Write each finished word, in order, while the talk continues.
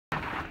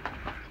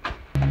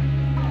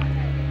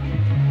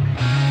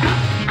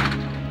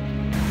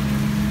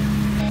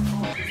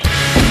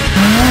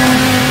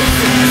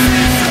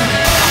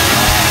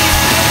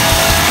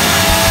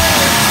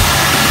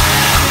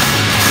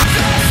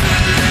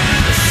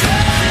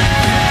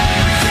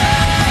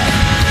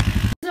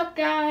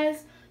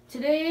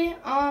Today,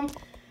 I'm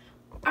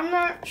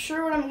not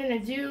sure what I'm gonna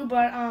do,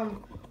 but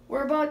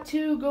we're about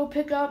to go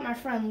pick up my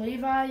friend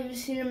Levi. You've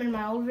seen him in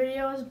my old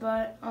videos,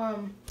 but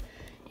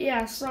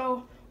yeah,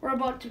 so we're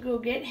about to go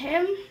get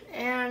him,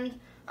 and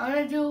I'm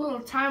gonna do a little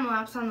time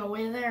lapse on the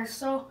way there.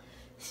 So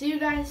see you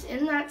guys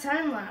in that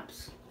time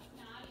lapse.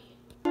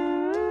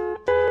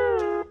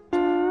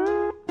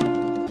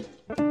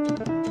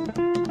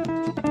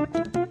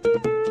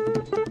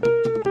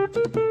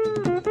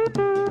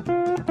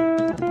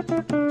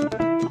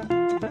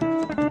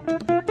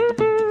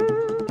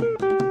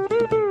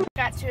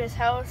 Got to his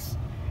house,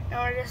 and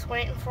we're just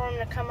waiting for him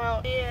to come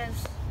out. He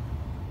is.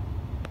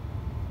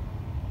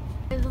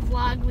 Here's the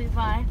vlog,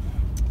 Levi.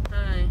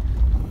 Hi.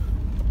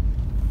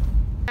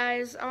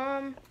 Guys,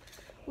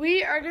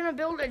 we are gonna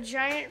build a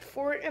giant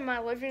fort in my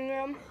living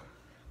room.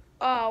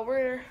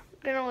 We're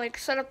gonna like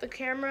set up the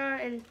camera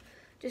and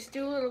just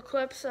do little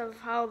clips of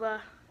how the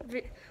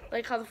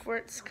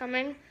fort's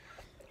coming.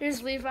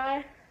 Here's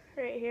Levi,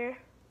 right here.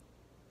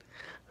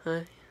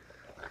 Hi.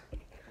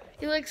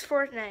 He likes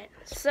Fortnite.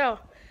 So,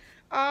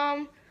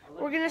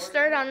 we're gonna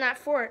start on that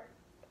fort.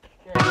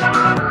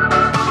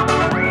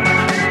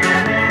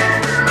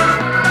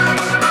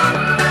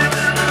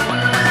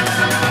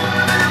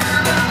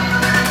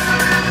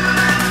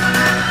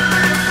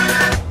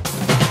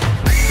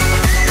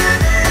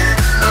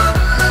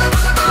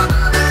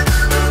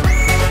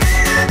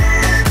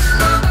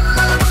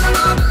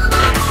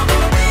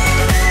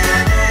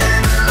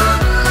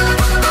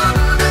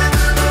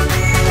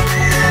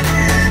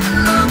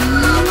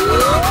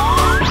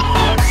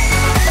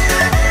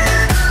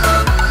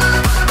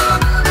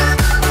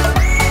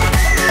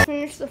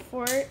 The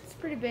fort. It's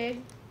pretty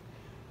big.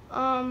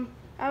 I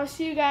will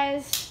see you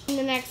guys in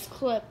the next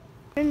clip.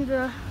 In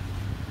the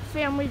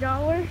Family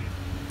Dollar,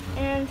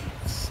 and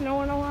it's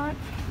snowing a lot.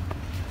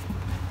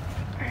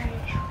 Alright,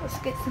 let's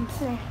get some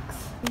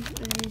snacks.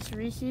 These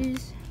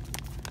Reese's.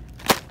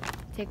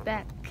 Take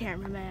that,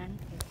 cameraman.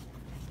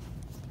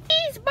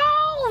 These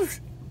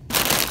balls!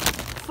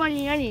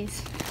 Funny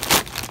Unnies.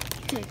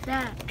 Take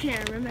that,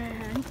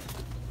 cameraman.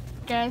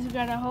 Guys, we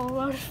got a whole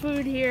lot of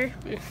food here.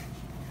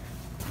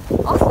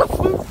 Also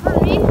food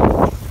for me.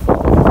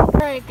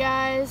 Alright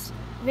guys,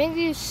 thank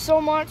you so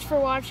much for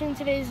watching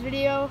today's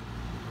video.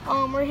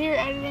 We're here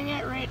editing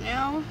it right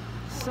now.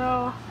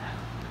 So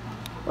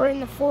we're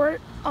in the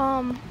fort.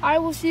 I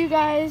will see you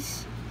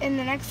guys in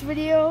the next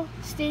video.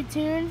 Stay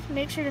tuned.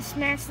 Make sure to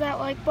smash that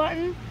like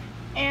button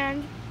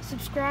and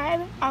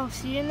subscribe. I'll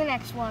see you in the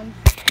next one.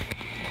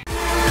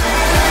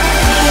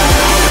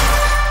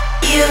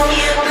 You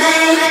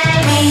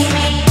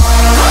made me